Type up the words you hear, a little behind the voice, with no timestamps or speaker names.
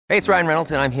Hey, it's Ryan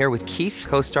Reynolds, and I'm here with Keith,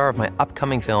 co-star of my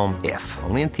upcoming film, If,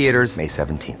 only in theaters May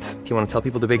 17th. Do you want to tell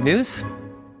people the big news?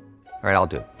 All right, I'll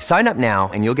do it. Sign up now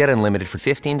and you'll get unlimited for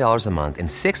 $15 a month and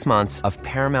 6 months of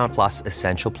Paramount Plus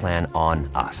Essential Plan on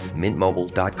us.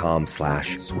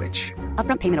 MintMobile.com/switch.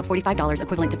 Upfront payment of $45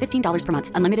 equivalent to $15 per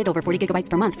month. Unlimited over 40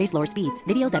 gigabytes per month. Face lower speeds.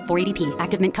 Videos at 480p.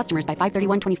 Active Mint customers by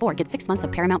 531.24 get 6 months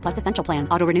of Paramount Plus Essential Plan.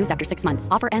 Auto renews after 6 months.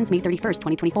 Offer ends May 31st,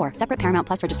 2024. Separate Paramount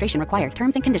Plus registration required.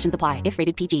 Terms and conditions apply if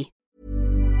rated PG.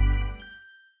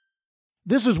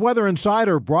 This is Weather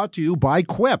Insider, brought to you by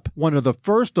Quip, one of the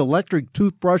first electric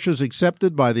toothbrushes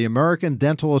accepted by the American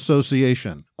Dental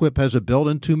Association. Quip has a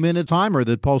built-in 2-minute timer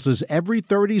that pulses every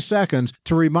 30 seconds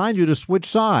to remind you to switch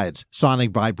sides,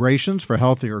 sonic vibrations for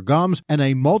healthier gums, and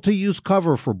a multi-use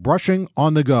cover for brushing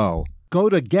on the go. Go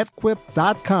to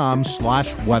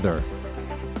getquip.com/weather.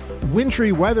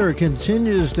 Wintry weather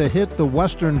continues to hit the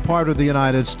western part of the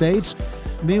United States.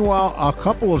 Meanwhile, a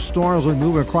couple of storms will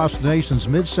move across the nation's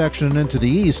midsection and into the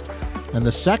east, and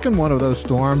the second one of those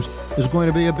storms is going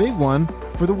to be a big one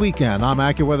for the weekend. I'm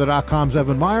AccuWeather.com's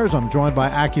Evan Myers. I'm joined by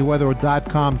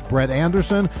AccuWeather.com's Brett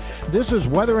Anderson. This is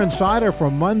Weather Insider for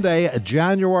Monday,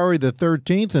 January the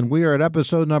 13th, and we are at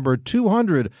episode number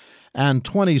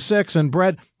 226. And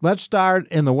Brett, let's start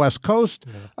in the West Coast,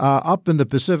 up in the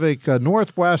Pacific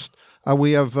Northwest.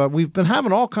 We've been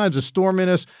having all kinds of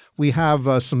storminess. We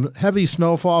have some heavy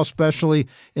snowfall, especially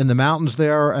in the mountains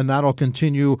there, and that'll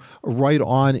continue right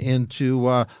on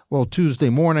into,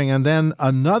 Tuesday morning. And then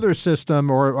another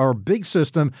system, or big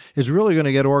system, is really going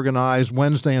to get organized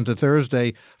Wednesday into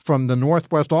Thursday from the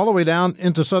Northwest all the way down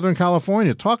into Southern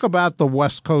California. Talk about the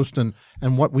West Coast and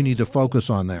what we need to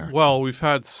focus on there. Well, we've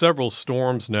had several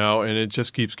storms now, and it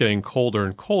just keeps getting colder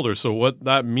and colder. So what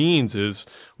that means is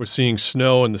we're seeing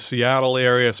snow in the Seattle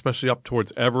area, especially up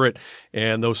towards Everett,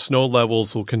 and those snow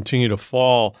levels will continue to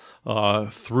fall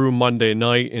through Monday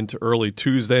night into early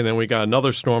Tuesday. And then we got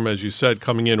another storm, as you said,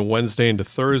 coming in Wednesday into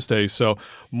Thursday. So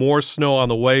more snow on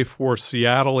the way for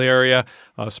Seattle area,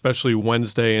 especially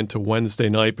Wednesday into Wednesday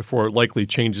night before it likely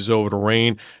changes over to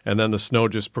rain. And then the snow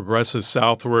just progresses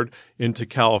southward into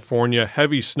California.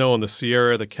 Heavy snow in the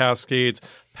Sierra, the Cascades.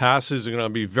 Passes are going to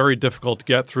be very difficult to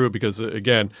get through because,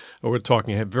 again, we're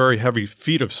talking very heavy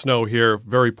feet of snow here,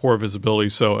 very poor visibility.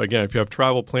 So, again, if you have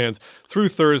travel plans through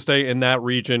Thursday in that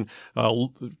region,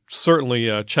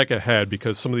 certainly check ahead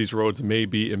because some of these roads may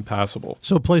be impassable.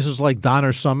 So places like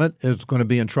Donner Summit is going to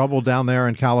be in trouble down there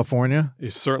in California?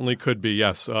 It certainly could be,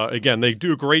 yes. Again, they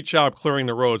do a great job clearing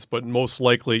the roads, but most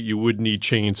likely you would need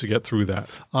chains to get through that.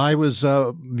 I was,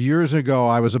 years ago,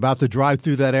 I was about to drive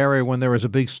through that area when there was a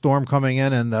big storm coming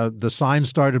in, and the signs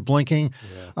started blinking.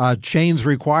 Yeah. Chains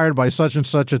required by such and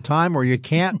such a time, or you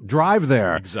can't drive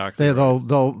there. Exactly.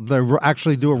 They'll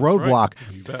actually do a roadblock. Right.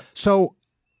 You bet. So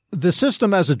the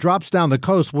system, as it drops down the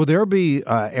coast, will there be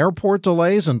airport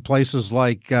delays in places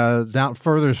like down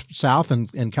further south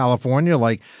in California,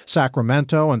 like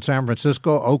Sacramento and San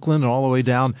Francisco, Oakland, and all the way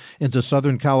down into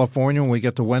Southern California when we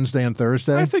get to Wednesday and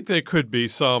Thursday? I think there could be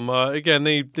some. Again,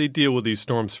 they deal with these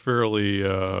storms fairly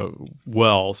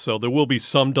well, so there will be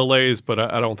some delays, but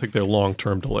I don't think they're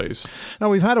long-term delays. Now,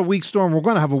 we've had a weak storm. We're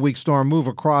going to have a weak storm move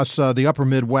across the upper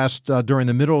Midwest during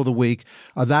the middle of the week.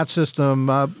 That system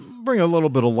bring a little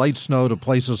bit of light snow to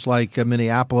places like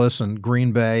Minneapolis and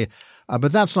Green Bay.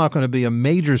 But that's not going to be a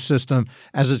major system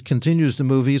as it continues to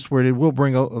move eastward. It will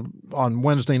bring, on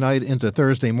Wednesday night into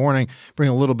Thursday morning, bring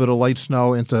a little bit of light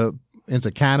snow into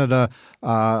Canada,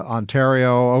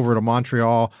 Ontario, over to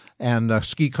Montreal, and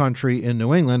ski country in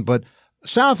New England. But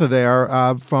south of there,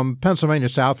 from Pennsylvania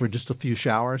southward, just a few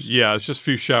showers. Yeah, it's just a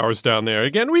few showers down there.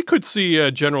 Again, we could see a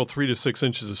general 3 to 6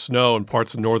 inches of snow in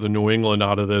parts of northern New England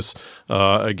out of this,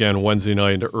 again, Wednesday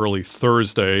night into early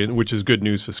Thursday, which is good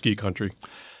news for ski country.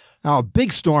 Now, a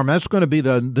big storm, that's going to be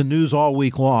the news all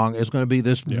week long, is going to be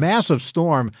this massive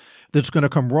storm that's going to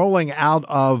come rolling out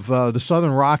of the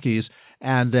southern Rockies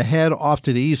and head off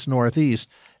to the east-northeast.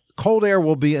 Cold air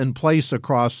will be in place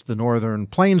across the northern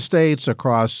plain states,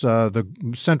 across the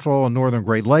central and northern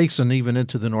Great Lakes, and even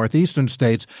into the northeastern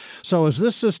states. So as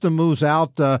this system moves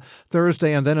out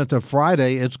Thursday and then into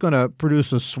Friday, it's going to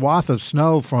produce a swath of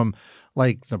snow from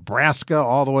like Nebraska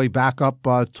all the way back up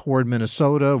toward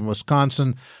Minnesota and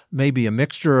Wisconsin, maybe a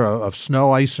mixture of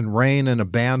snow, ice, and rain in a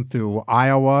band through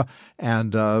Iowa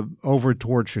and over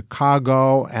toward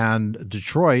Chicago and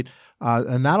Detroit.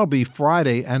 and that'll be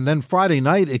Friday. And then Friday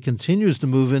night, it continues to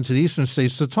move into the eastern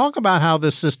states. So talk about how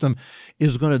this system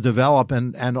is going to develop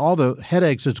and all the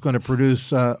headaches it's going to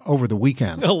produce over the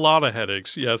weekend. A lot of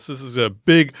headaches. Yes, this is a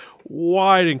big,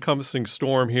 wide encompassing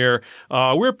storm here.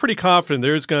 We're pretty confident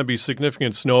there's going to be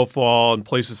significant snowfall in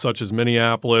places such as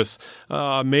Minneapolis,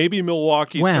 maybe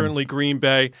Milwaukee, certainly Green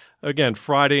Bay. Again,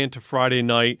 Friday into Friday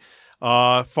night.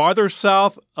 Farther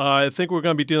south, I think we're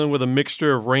going to be dealing with a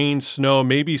mixture of rain, snow,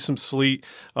 maybe some sleet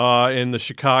in the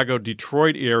Chicago,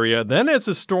 Detroit area. Then as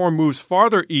the storm moves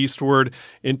farther eastward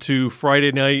into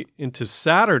Friday night, into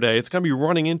Saturday, it's going to be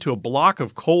running into a block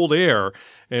of cold air.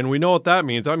 And we know what that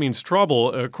means. That means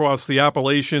trouble across the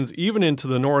Appalachians, even into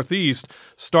the Northeast.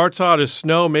 Starts out as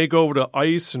snow, may go over to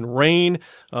ice and rain,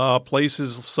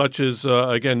 places such as,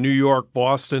 again, New York,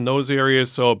 Boston, those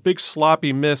areas. So a big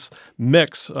sloppy mix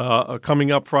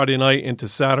coming up Friday night into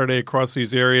Saturday across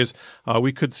these areas.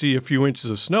 We could see a few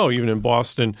inches of snow, even in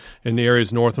Boston, in the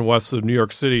areas north and west of New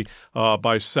York City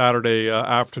by Saturday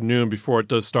afternoon before it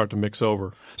does start to mix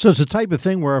over. So it's the type of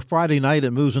thing where Friday night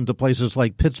it moves into places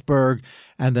like Pittsburgh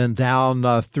and then down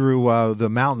through the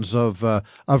mountains of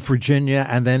Virginia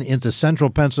and then into central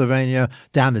Pennsylvania,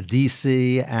 down to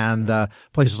D.C. and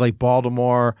places like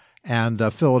Baltimore and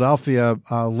Philadelphia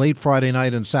late Friday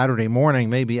night and Saturday morning,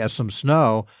 maybe as some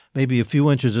snow, maybe a few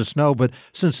inches of snow. But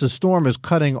since the storm is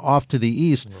cutting off to the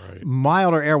east,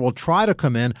 milder air will try to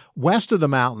come in west of the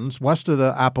mountains, west of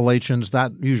the Appalachians.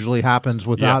 That usually happens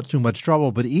without too much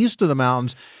trouble. But east of the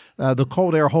mountains, the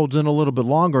cold air holds in a little bit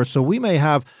longer. So we may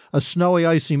have a snowy,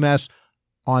 icy mess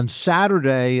on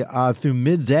Saturday through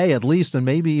midday at least, and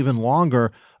maybe even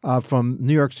longer from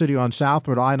New York City on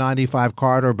southward I-95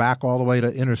 corridor back all the way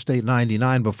to Interstate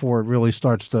 99 before it really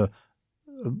starts to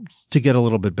get a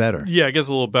little bit better. Yeah, it gets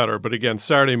a little better. But again,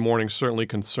 Saturday morning certainly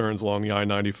concerns along the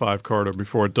I-95 corridor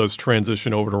before it does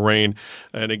transition over to rain.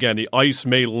 And again, the ice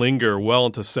may linger well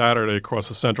into Saturday across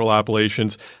the central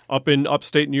Appalachians. Up in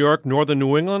upstate New York, northern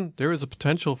New England, there is a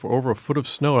potential for over a foot of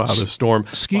snow out of the storm.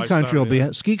 Ski country will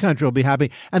be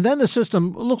happy. And then the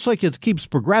system looks like it keeps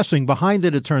progressing. Behind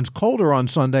it, it turns colder on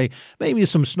Sunday. Maybe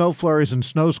some snow flurries and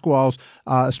snow squalls,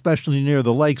 especially near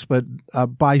the lakes. But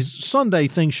by Sunday,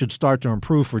 things should start to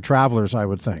improve for travelers, I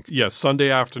would think. Yes,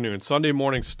 Sunday afternoon. Sunday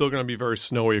morning, still going to be very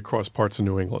snowy across parts of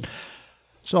New England.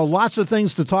 So lots of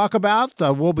things to talk about.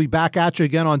 We'll be back at you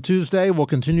again on Tuesday. We'll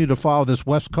continue to follow this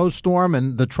West Coast storm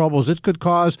and the troubles it could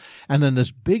cause, and then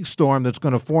this big storm that's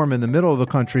going to form in the middle of the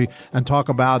country, and talk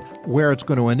about where it's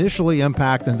going to initially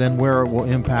impact and then where it will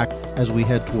impact as we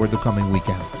head toward the coming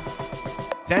weekend.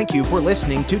 Thank you for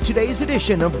listening to today's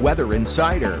edition of Weather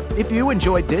Insider. If you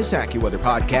enjoyed this AccuWeather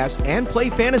podcast and play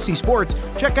fantasy sports,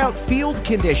 check out Field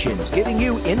Conditions, giving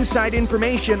you inside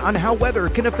information on how weather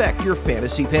can affect your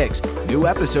fantasy picks. New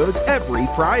episodes every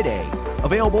Friday.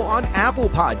 Available on Apple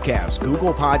Podcasts,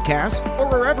 Google Podcasts, or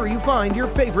wherever you find your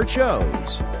favorite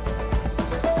shows.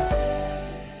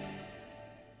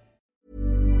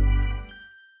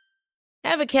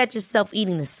 Ever catch yourself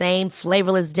eating the same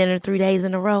flavorless dinner 3 days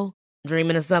in a row?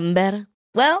 Dreaming of something better?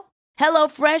 Well,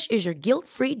 HelloFresh is your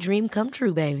guilt-free dream come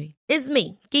true, baby. It's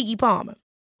me, Keke Palmer.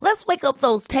 Let's wake up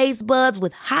those taste buds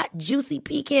with hot, juicy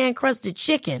pecan-crusted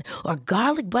chicken or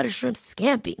garlic butter shrimp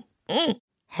scampi.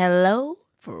 Hello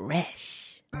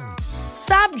Fresh.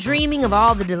 Stop dreaming of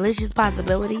all the delicious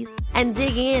possibilities and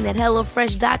dig in at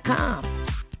HelloFresh.com.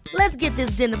 Let's get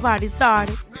this dinner party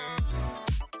started.